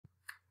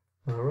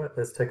All right,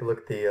 let's take a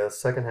look at the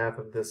second half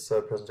of this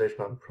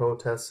presentation on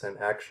protests and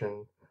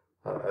action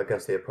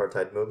against the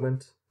apartheid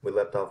movement. We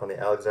left off on the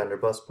Alexander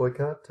bus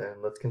boycott,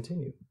 and let's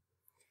continue.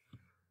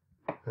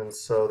 And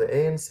so the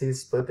ANC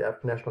split, the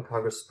African National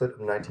Congress split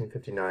in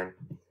 1959.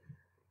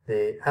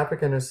 The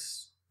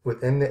Africanists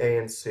within the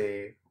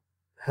ANC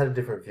had a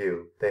different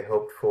view. They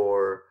hoped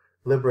for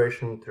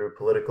liberation through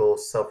political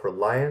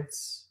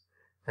self-reliance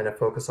and a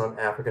focus on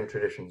African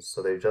traditions.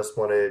 So they just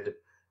wanted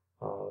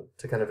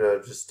to kind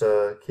of just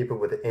keep it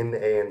within the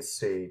ANC.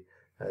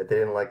 They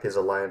didn't like these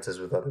alliances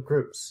with other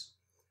groups.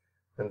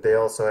 And they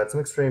also had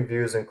some extreme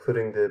views,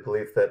 including the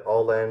belief that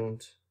all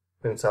land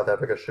in South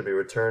Africa should be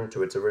returned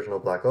to its original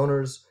black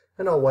owners,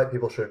 and all white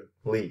people should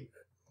leave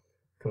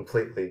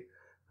completely.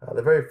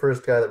 The very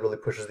first guy that really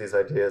pushes these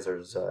ideas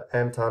is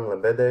Anton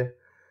Lembede,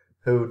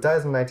 who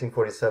dies in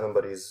 1947,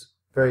 but he's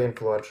very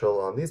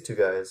influential on these two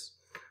guys,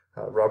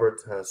 Robert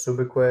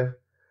Sobukwe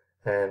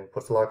and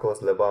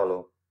Potlakos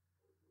Lebalo.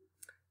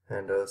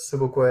 And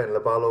Sobukwe and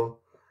Lebalo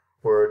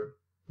were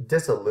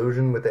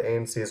disillusioned with the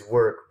ANC's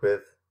work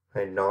with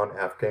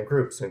non-African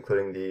groups,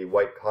 including the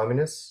white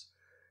communists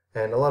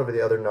and a lot of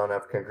the other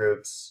non-African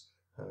groups,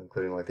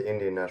 including like the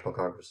Indian National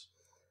Congress.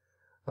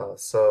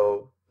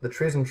 So the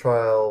treason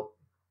trial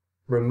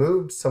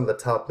removed some of the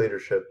top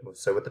leadership.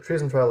 So with the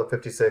treason trial of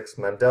 56,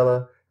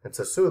 Mandela and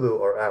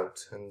Sisulu are out.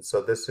 And so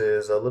this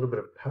is a little bit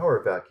of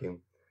power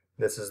vacuum.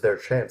 This is their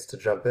chance to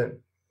jump in.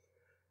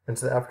 And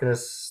so the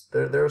Africanists,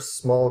 they're a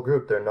small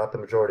group. They're not the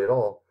majority at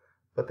all,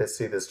 but they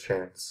see this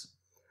chance.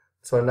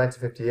 So in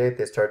 1958,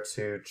 they start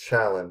to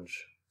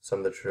challenge some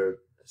of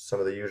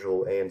the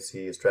usual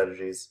ANC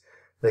strategies.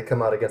 They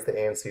come out against the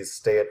ANC's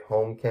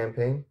stay-at-home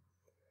campaign.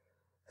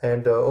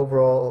 And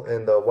overall,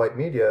 in the white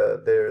media,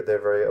 they're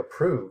very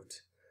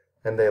approved.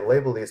 And they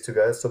label these two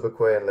guys,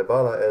 Sobukwe and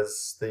Lebala,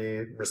 as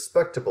the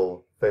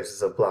respectable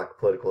faces of black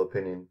political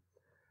opinion.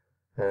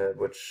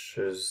 Which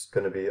is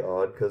going to be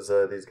odd, because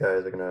these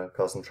guys are going to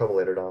cause some trouble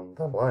later down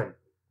the line.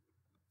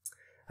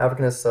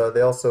 Africanists,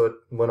 they also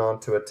went on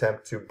to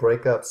attempt to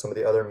break up some of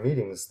the other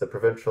meetings, the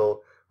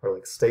provincial or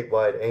like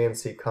statewide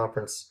ANC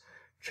conference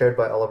chaired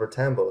by Oliver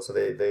Tambo. So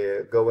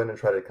they go in and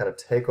try to kind of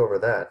take over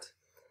that.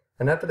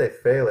 And after they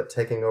fail at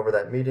taking over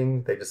that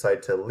meeting, they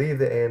decide to leave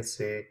the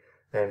ANC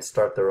and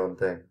start their own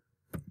thing.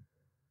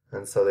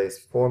 And so they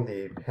form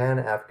the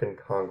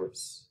Pan-Africanist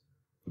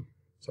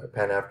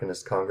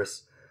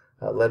Congress,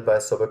 led by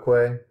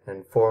Sobukwe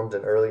and formed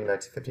in early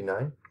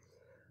 1959.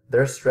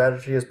 Their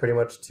strategy is pretty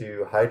much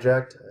to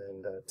hijack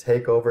and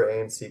take over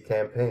ANC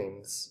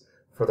campaigns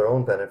for their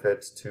own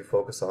benefit to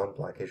focus on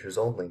black issues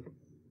only.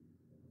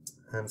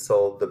 And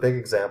so the big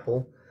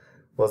example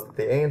was that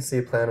the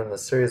ANC planned on a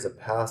series of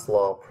pass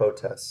law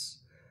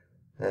protests.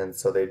 And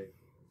so they'd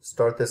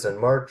start this in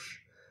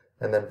March,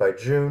 and then by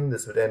June,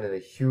 this would end in a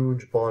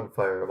huge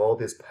bonfire of all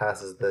these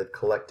passes that had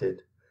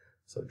collected.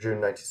 So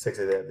June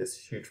 1960, they had this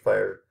huge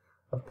fire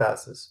of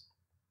passes.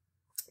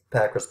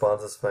 PAC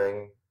responses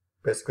saying,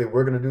 basically,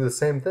 we're going to do the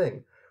same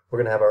thing. We're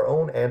going to have our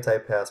own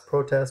anti-pass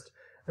protest,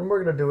 and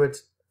we're going to do it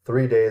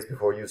 3 days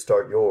before you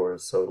start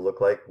yours, so it'll look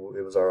like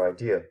it was our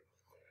idea.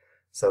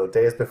 So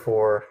days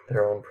before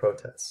their own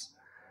protests.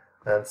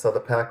 And so the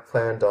PAC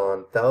planned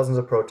on thousands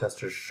of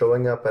protesters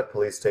showing up at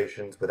police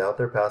stations without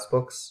their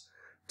passbooks,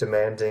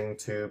 demanding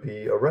to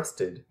be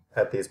arrested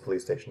at these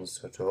police stations,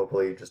 to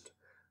hopefully just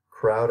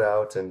crowd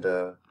out and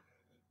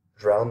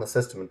drown the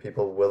system in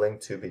people willing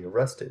to be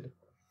arrested.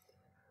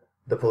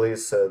 The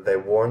police, they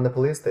warned the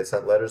police, they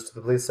sent letters to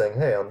the police saying,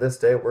 hey, on this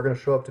day we're going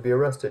to show up to be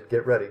arrested,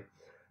 get ready.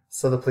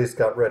 So the police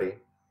got ready.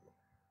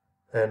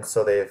 And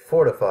so they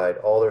fortified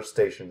all their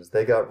stations.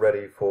 They got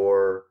ready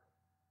for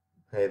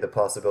the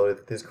possibility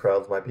that these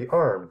crowds might be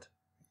armed.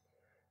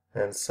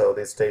 And so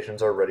these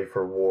stations are ready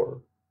for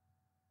war.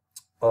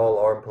 All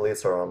armed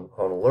police are on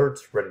alert,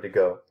 ready to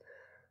go.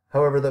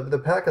 However, the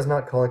PAC is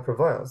not calling for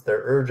violence.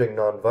 They're urging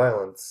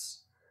nonviolence,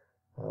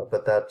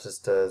 but that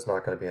just is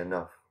not going to be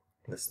enough.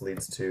 This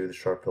leads to the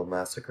Sharpeville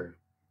massacre.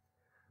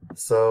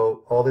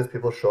 So all these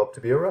people show up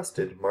to be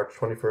arrested. March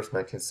 21st,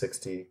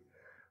 1960.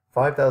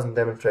 5,000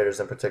 demonstrators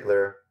in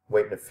particular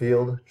wait in a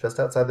field just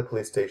outside the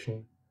police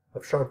station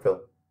of Sharpeville.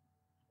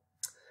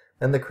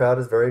 And the crowd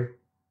is very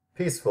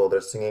peaceful.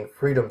 They're singing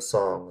freedom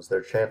songs.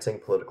 They're chanting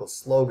political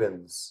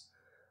slogans.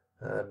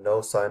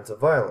 No signs of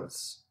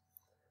violence.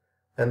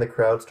 And the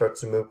crowd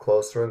starts to move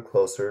closer and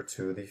closer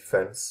to the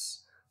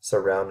fence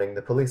surrounding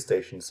the police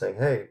station, saying,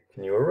 hey,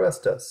 can you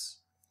arrest us?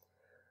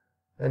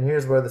 And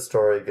here's where the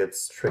story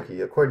gets tricky.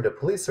 According to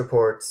police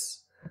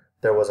reports,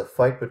 there was a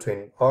fight between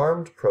an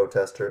armed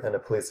protester and a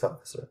police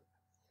officer.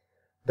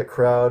 The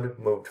crowd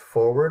moved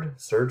forward,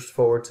 surged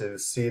forward to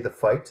see the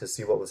fight, to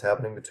see what was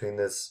happening between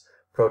this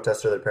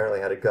protester that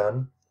apparently had a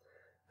gun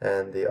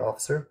and the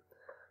officer.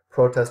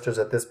 Protesters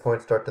at this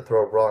point start to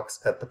throw rocks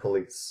at the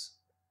police.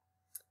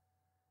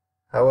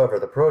 However,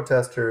 the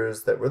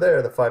protesters that were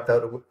there, the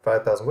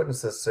 5,000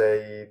 witnesses,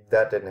 say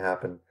that didn't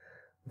happen.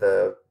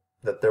 That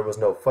there was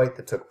no fight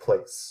that took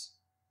place.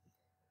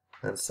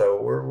 And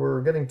so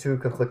we're getting two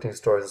conflicting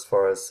stories as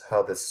far as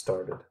how this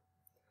started.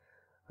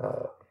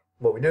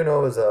 what we do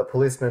know is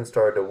policemen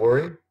started to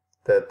worry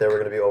that they were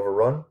going to be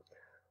overrun.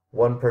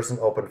 One person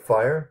opened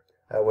fire,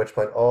 at which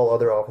point all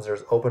other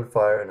officers opened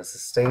fire in a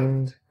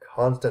sustained,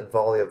 constant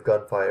volley of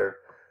gunfire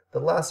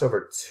that lasts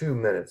over 2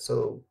 minutes.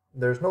 So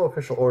there's no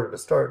official order to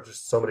start,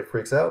 just somebody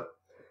freaks out,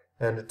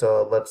 and it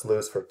lets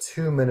loose for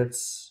 2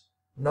 minutes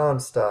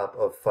non-stop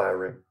of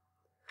firing.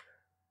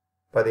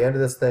 By the end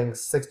of this thing,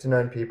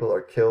 69 people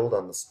are killed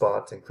on the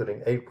spot,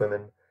 including 8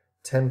 women,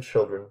 10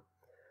 children,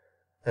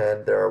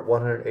 and there are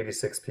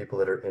 186 people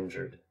that are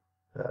injured.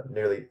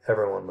 Nearly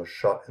everyone was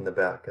shot in the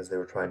back as they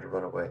were trying to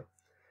run away.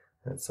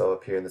 And so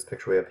up here in this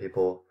picture we have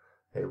people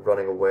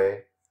running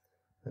away,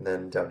 and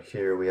then down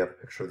here we have a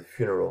picture of the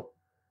funeral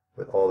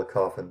with all the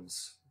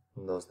coffins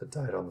and those that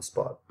died on the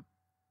spot.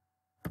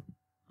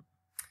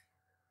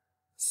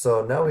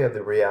 So now we have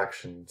the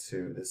reaction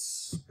to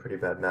this pretty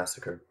bad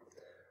massacre.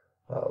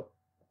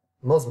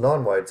 Most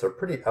non-whites are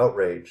pretty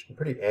outraged and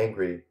pretty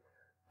angry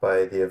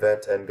by the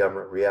event and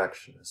government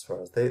reaction, as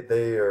far as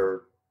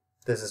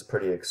this is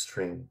pretty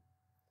extreme.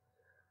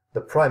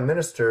 The Prime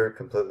Minister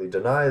completely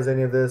denies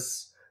any of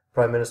this.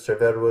 Prime Minister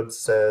Verwoerd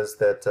says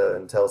that,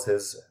 and tells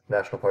his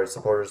National Party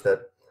supporters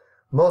that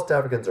most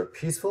Africans are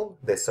peaceful,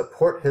 they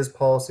support his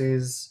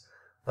policies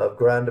of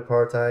grand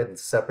apartheid and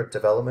separate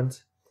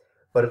development,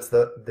 but it's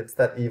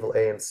that evil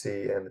ANC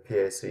and the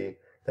PAC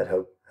that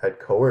had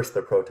coerced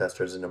the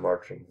protesters into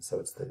marching. So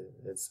it's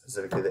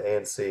specifically the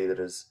ANC that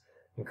is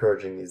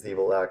encouraging these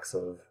evil acts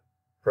of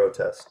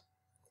protest.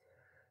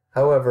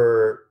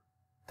 However,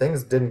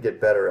 things didn't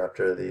get better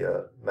after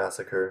the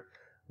massacre.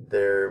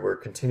 There were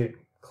continued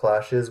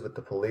clashes with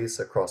the police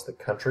across the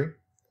country.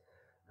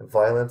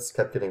 Violence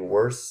kept getting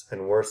worse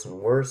and worse and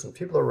worse, and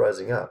people are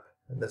rising up.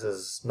 And this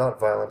is not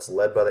violence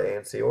led by the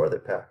ANC or the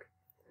PAC.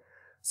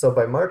 So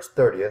by March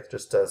 30th,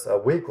 just a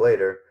week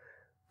later,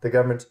 the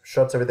government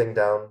shuts everything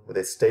down with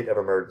a state of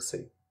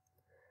emergency.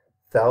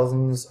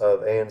 Thousands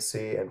of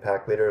ANC and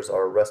PAC leaders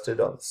are arrested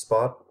on the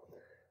spot,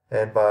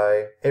 and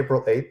by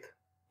April 8th,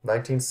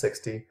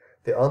 1960,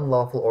 the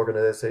Unlawful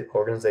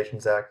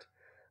Organizations Act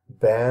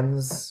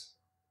passed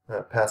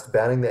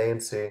banning the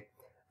ANC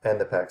and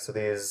the PAC. So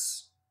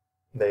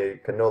they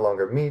can no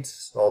longer meet,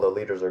 all the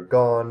leaders are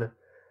gone,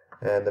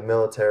 and the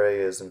military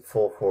is in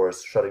full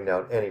force shutting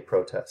down any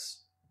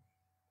protests.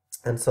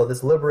 And so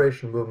this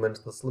liberation movement,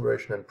 this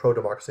liberation and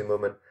pro-democracy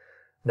movement,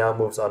 now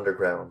moves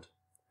underground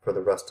for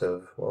the rest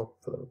of, well,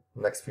 for the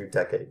next few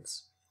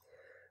decades.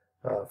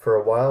 For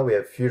a while, we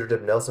have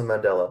fugitive Nelson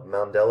Mandela.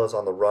 Mandela's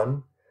on the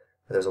run.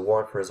 There's a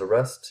warrant for his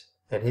arrest,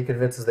 and he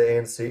convinces the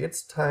ANC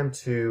it's time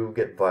to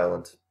get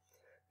violent.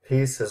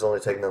 Peace has only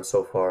taken them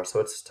so far, so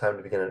it's time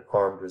to begin an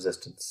armed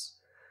resistance.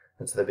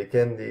 And so they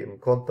begin the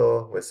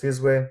Mkhonto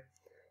Wesizwe,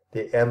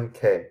 the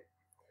MK.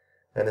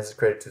 And this is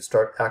created to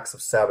start acts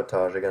of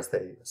sabotage against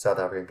the South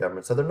African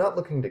government. So they're not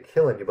looking to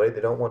kill anybody,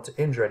 they don't want to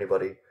injure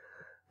anybody,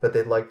 but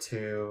they'd like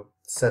to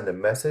send a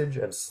message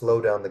and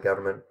slow down the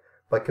government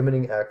by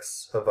committing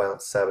acts of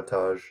violent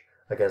sabotage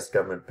against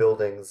government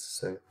buildings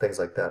and things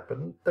like that. But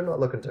they're not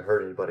looking to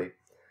hurt anybody.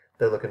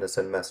 They're looking to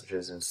send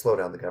messages and slow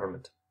down the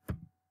government.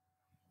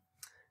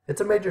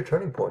 It's a major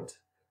turning point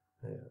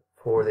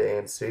for the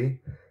ANC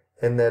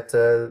in that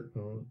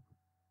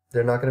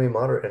they're not going to be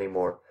moderate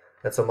anymore.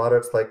 And so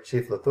moderates like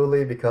Chief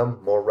Luthuli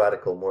become more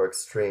radical, more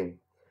extreme,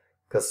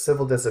 because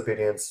civil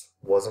disobedience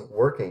wasn't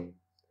working.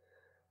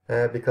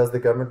 And because the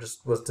government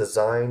just was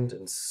designed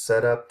and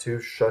set up to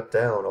shut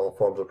down all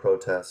forms of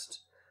protest.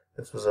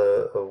 This was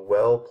a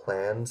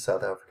well-planned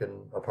South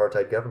African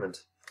apartheid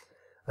government.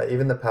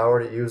 Even the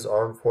power to use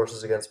armed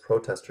forces against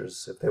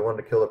protesters. If they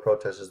wanted to kill the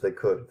protesters, they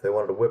could. If they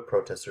wanted to whip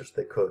protesters,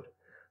 they could.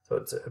 So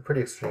it's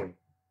pretty extreme.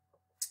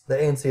 The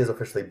ANC is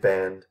officially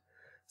banned,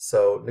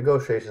 so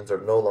negotiations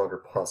are no longer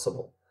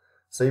possible.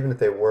 So even if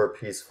they were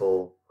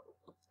peaceful,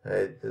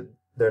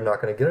 they're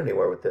not going to get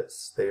anywhere with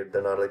this. They're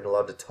not even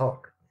allowed to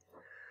talk.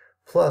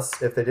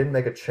 Plus, if they didn't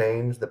make a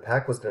change, the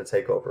PAC was going to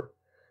take over,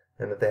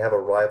 and that they have a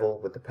rival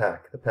with the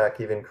PAC. The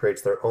PAC even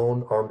creates their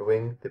own armed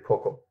wing, the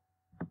Poko.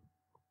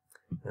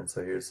 And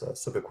so here's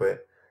Sobukwe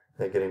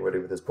getting ready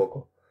with his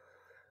Poko.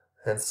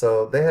 And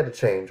so they had to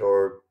change,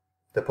 or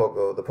the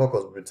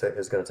Poko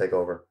is going to take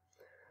over.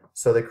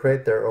 So they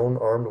create their own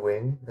armed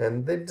wing,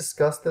 and they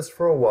discussed this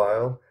for a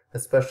while,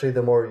 especially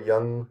the more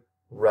young,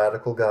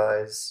 radical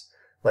guys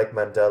like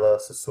Mandela,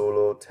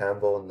 Sisulu,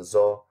 Tambo, and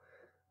Nazo.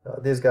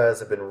 These guys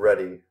have been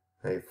ready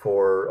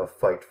for a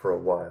fight for a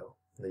while.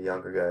 The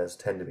younger guys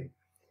tend to be.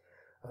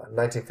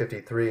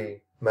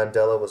 1953,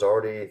 Mandela was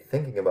already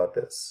thinking about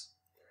this,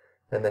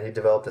 and then he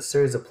developed a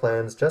series of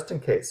plans just in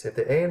case. If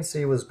the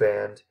ANC was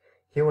banned,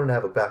 he wanted to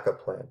have a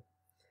backup plan.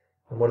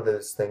 And one of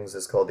those things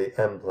is called the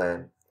M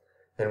Plan,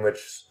 in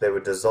which they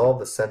would dissolve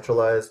the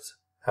centralized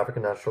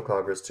African National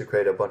Congress to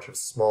create a bunch of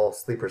small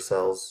sleeper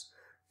cells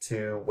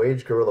to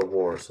wage guerrilla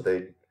war. So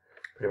they'd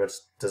pretty much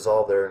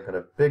dissolve their kind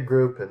of big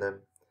group and then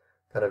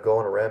kind of go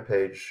on a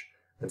rampage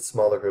in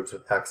smaller groups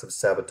with acts of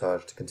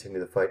sabotage to continue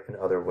the fight in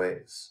other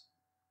ways.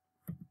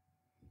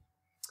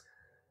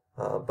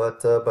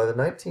 But by the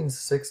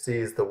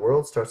 1960s, the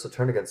world starts to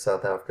turn against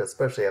South Africa,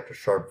 especially after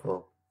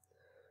Sharpeville.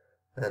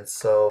 And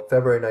so,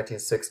 February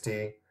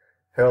 1960,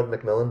 Harold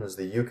Macmillan, who's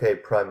the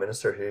UK Prime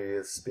Minister, he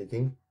is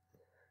speaking,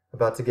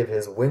 about to give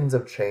his Winds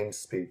of Change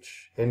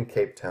speech in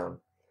Cape Town,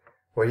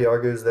 where he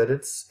argues that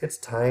it's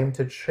time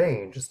to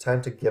change, it's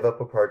time to give up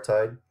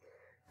apartheid,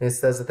 and he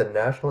says that the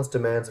nationalist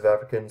demands of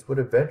Africans would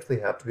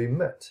eventually have to be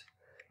met.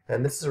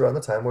 And this is around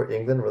the time where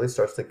England really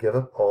starts to give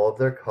up all of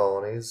their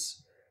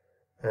colonies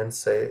and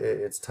say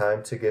it's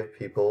time to give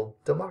people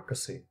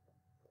democracy.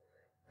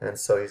 And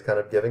so he's kind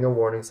of giving a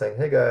warning saying,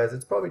 hey guys,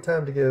 it's probably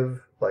time to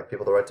give black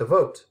people the right to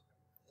vote.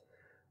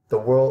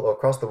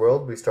 Across the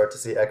world, we start to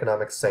see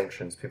economic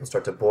sanctions. People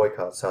start to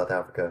boycott South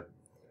Africa.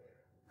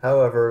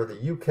 However,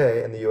 the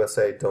UK and the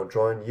USA don't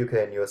join. UK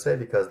and USA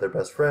because they're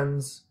best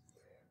friends.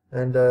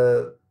 And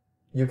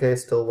UK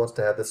still wants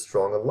to have this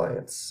strong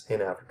alliance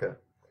in Africa.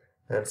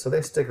 And so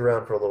they stick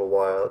around for a little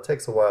while. It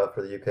takes a while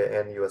for the UK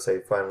and the USA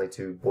finally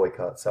to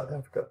boycott South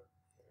Africa.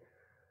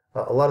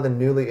 A lot of the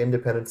newly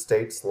independent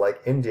states,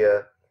 like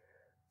India,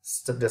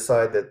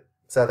 decide that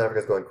South Africa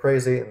is going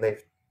crazy, and they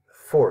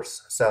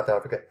force South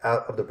Africa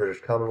out of the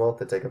British Commonwealth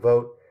to take a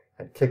vote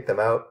and kick them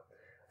out,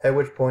 at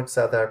which point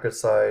South Africa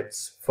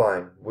decides,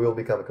 fine, we will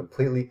become a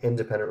completely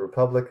independent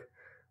republic.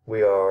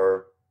 We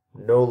are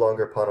no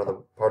longer part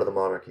of the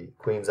monarchy.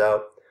 Queen's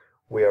out,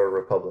 we are a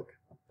republic,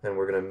 and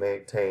we're going to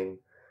maintain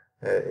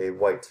a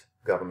white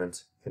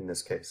government in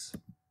this case.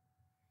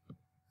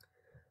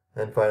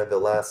 And finally, the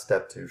last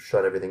step to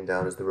shut everything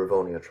down is the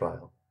Rivonia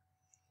trial.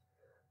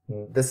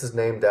 This is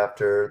named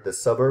after the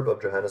suburb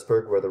of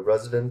Johannesburg where the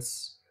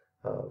resistance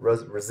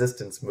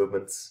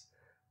movement's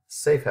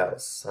safe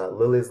house,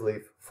 Lily's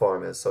Leaf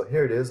Farm, is. So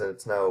here it is, and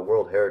it's now a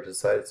World Heritage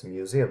Site. It's a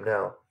museum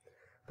now.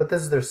 But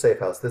this is their safe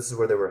house. This is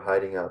where they were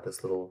hiding out,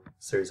 this little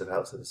series of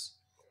houses.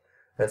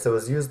 And so it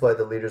was used by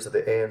the leaders of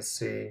the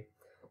ANC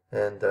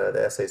and the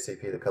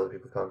SACP, the Colored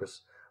People's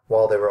Congress,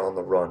 while they were on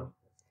the run.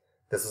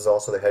 This is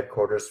also the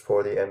headquarters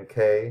for the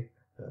MK,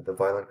 the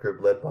violent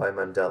group led by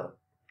Mandela.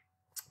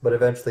 But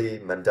eventually,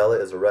 Mandela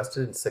is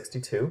arrested in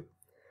 1962.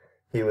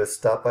 He was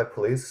stopped by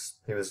police.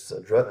 He was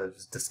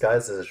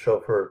disguised as a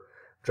chauffeur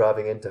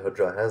driving into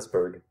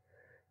Johannesburg.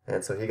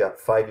 And so he got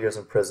 5 years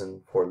in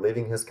prison for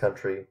leaving his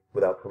country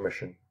without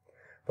permission,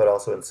 but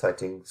also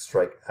inciting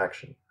strike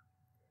action.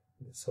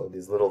 So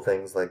these little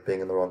things like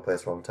being in the wrong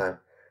place, wrong time,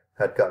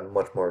 had gotten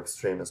much more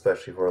extreme,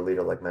 especially for a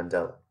leader like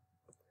Mandela.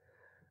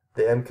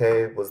 The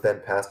MK was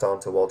then passed on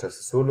to Walter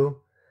Sisulu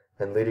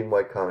and leading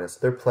white communists.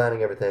 They're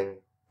planning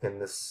everything in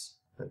this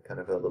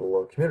kind of a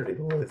little community,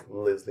 the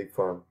Lily's Leaf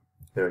Farm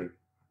community.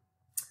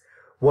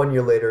 1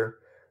 year later,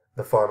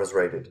 the farm is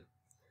raided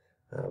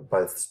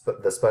by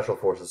the special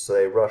forces. So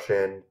they rush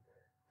in,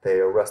 they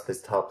arrest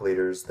these top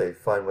leaders, they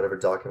find whatever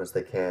documents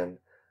they can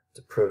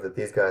to prove that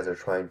these guys are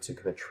trying to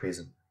commit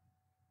treason.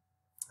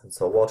 And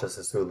so Walter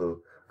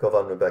Sisulu,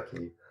 Govan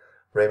Mbeki,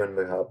 Raymond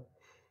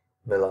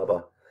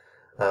Melaba,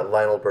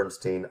 Lionel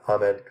Bernstein,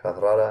 Ahmed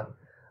Kathrada,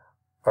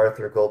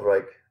 Arthur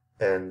Goldreich,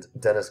 and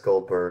Dennis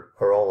Goldberg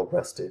are all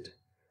arrested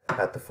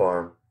at the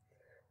farm,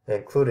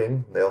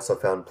 including, they also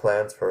found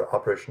plans for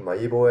Operation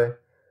Mayiboy,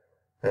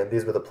 and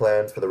these were the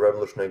plans for the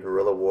revolutionary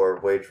guerrilla war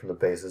waged from the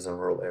bases in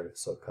rural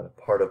areas, so kind of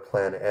part of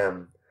Plan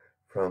M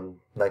from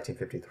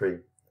 1953.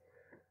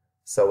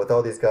 So with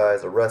all these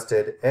guys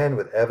arrested, and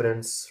with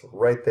evidence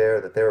right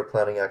there that they were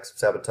planning acts of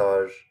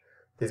sabotage,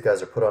 these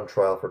guys are put on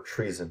trial for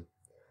treason.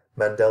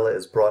 Mandela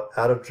is brought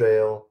out of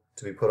jail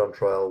to be put on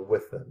trial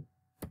with them.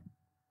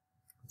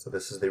 So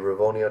this is the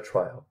Rivonia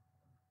trial,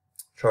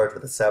 charged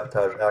with the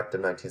Sabotage Act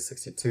of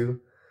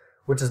 1962,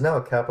 which is now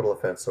a capital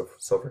offense.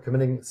 So for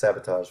committing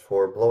sabotage,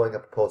 for blowing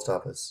up a post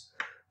office,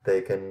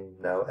 they can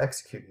now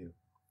execute you.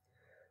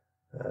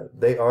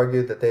 They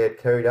argued that they had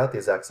carried out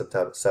these acts of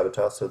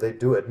sabotage, so they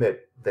do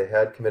admit they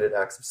had committed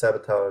acts of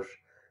sabotage.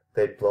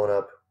 They'd blown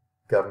up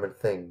government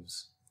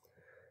things.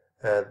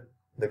 And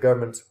the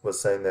government was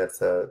saying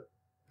that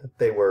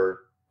they were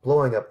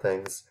blowing up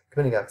things,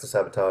 committing acts of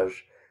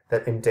sabotage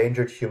that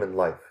endangered human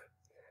life.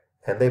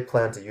 And they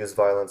planned to use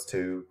violence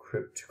to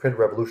create a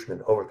revolution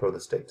and overthrow the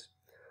state.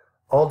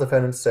 All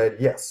defendants said,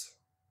 yes,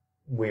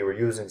 we were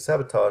using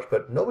sabotage,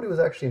 but nobody was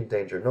actually in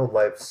danger. No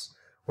lives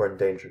were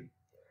endangered.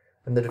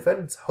 And the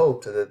defendants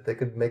hoped that they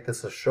could make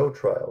this a show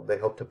trial. They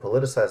hoped to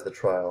politicize the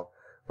trial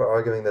by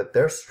arguing that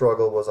their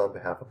struggle was on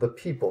behalf of the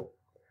people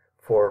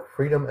for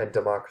freedom and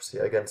democracy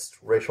against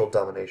racial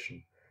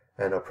domination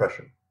and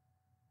oppression.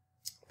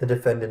 The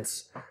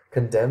defendants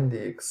condemned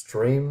the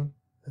extreme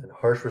and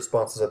harsh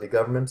responses of the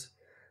government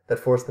that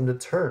forced them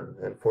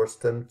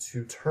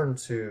to turn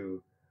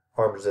to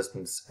armed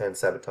resistance and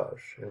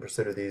sabotage in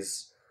pursuit of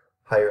these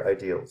higher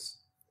ideals.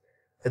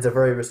 It's a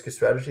very risky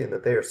strategy in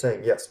that they are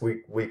saying, yes,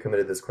 we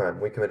committed this crime,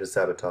 we committed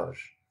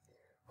sabotage,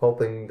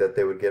 hoping that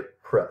they would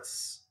get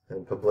press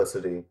and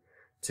publicity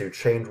to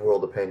change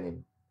world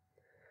opinion.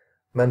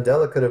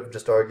 Mandela could have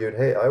just argued,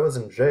 hey, I was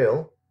in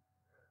jail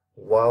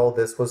while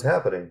this was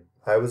happening.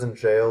 I was in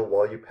jail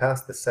while you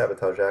passed the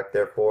Sabotage Act,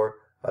 therefore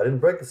I didn't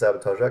break the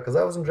Sabotage Act because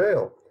I was in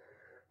jail.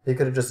 He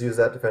could have just used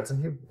that defense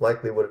and he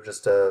likely would have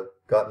just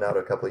gotten out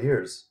a couple of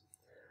years.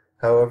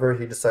 However,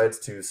 he decides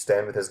to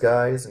stand with his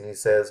guys, and he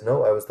says,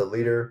 no, I was the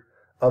leader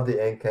of the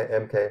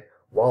MK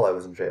while I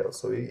was in jail.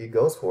 So he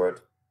goes for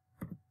it.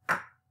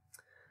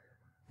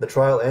 The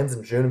trial ends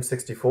in June of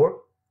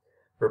 '64.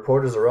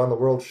 Reporters around the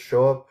world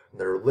show up.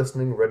 They're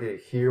listening, ready to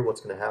hear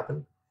what's going to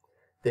happen.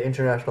 The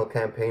international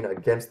campaign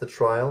against the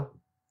trial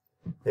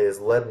is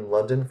led in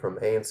London from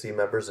ANC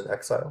members in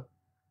exile.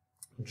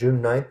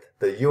 June 9th,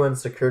 the UN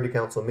Security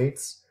Council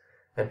meets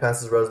and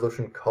passes a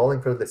resolution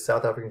calling for the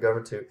South African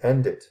government to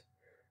end it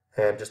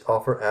and just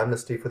offer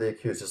amnesty for the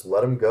accused. Just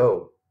let them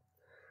go.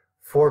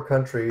 4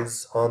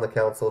 countries on the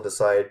council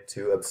decide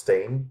to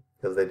abstain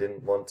because they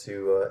didn't want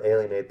to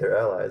alienate their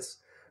allies.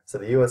 So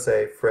the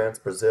USA, France,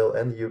 Brazil,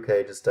 and the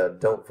UK just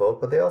don't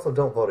vote, but they also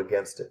don't vote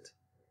against it.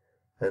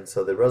 And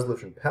so the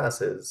resolution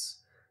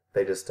passes.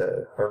 They just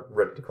aren't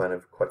ready to kind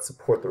of quite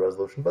support the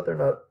resolution, but they're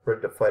not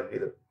ready to fight it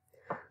either.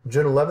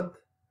 June 11th,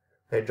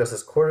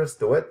 Justice Cordis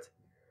DeWitt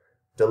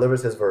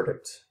delivers his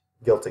verdict.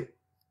 Guilty.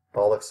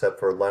 All except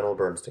for Lionel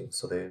Bernstein.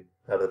 So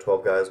out of the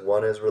 12 guys,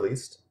 1 is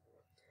released.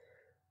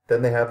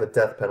 Then they have the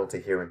death penalty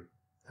hearing.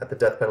 At the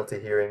death penalty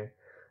hearing,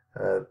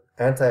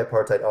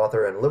 anti-apartheid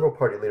author and Liberal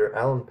Party leader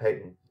Alan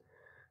Paton,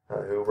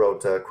 who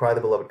wrote Cry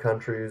the Beloved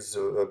Countries,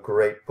 a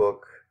great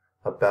book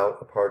about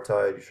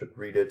apartheid, you should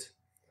read it,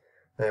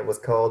 and was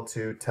called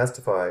to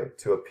testify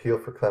to appeal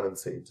for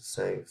clemency, just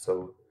saying.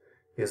 So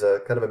he's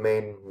a kind of a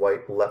main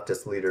white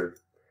leftist leader,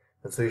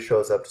 and so he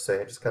shows up to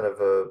say, just kind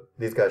of,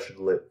 these guys should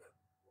live.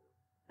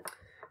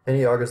 And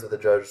he argues that the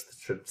judge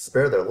should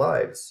spare their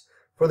lives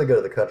for the good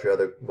of the country,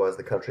 otherwise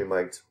the country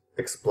might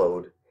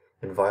explode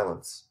in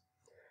violence.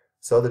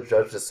 So the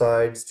judge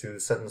decides to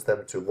sentence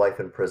them to life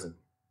in prison.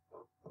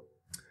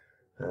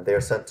 They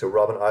are sent to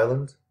Robben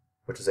Island,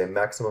 which is a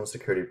maximum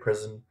security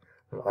prison,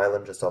 an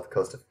island just off the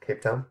coast of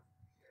Cape Town.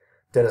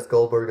 Dennis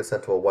Goldberg is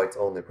sent to a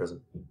whites-only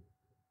prison.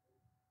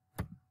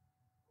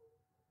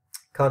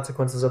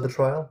 Consequences of the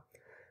trial.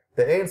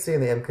 The ANC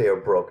and the MK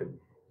are broken.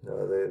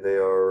 They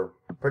are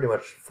pretty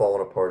much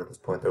fallen apart at this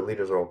point. Their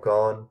leaders are all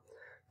gone.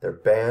 They're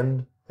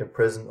banned,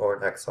 imprisoned, or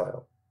in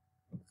exile.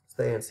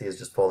 So the ANC is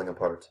just falling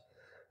apart.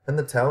 And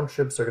the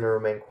townships are going to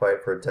remain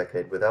quiet for a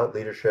decade without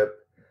leadership.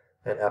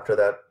 And after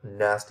that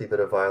nasty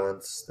bit of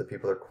violence, the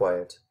people are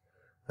quiet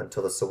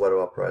until the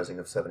Soweto uprising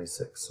of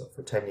 '76. So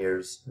for 10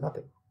 years,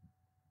 nothing.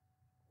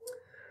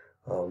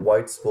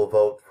 Whites will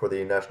vote for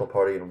the National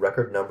Party in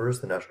record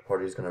numbers. The National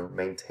Party is going to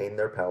maintain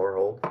their power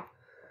hold.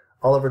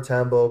 Oliver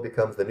Tambo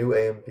becomes the new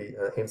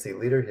ANC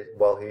leader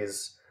while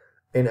he's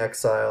in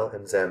exile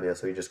in Zambia.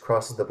 So he just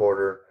crosses the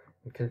border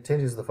and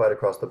continues the fight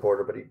across the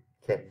border, but he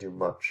can't do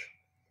much.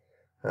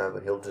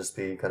 But he'll just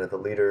be kind of the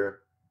leader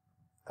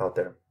out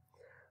there.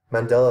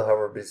 Mandela,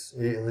 however, he's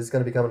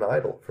going to become an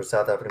idol for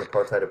South African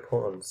apartheid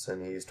opponents,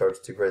 and he starts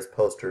to grace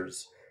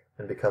posters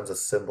and becomes a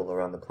symbol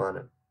around the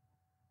planet.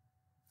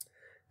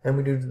 And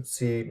we do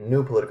see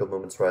new political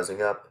movements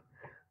rising up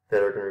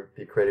that are going to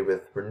be created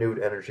with renewed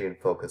energy and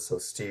focus. So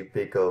Steve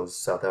Biko's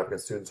South African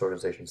Students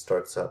Organization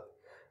starts up,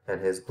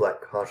 and his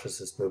Black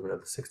Consciousness movement of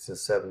the 60s and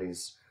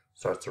 70s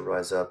starts to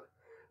rise up.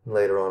 And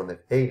later on in the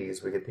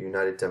 80s, we get the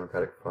United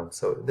Democratic Front.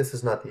 So this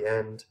is not the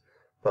end,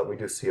 but we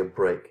do see a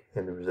break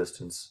in the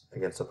resistance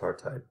against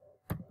apartheid.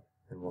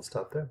 And we'll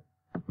stop there.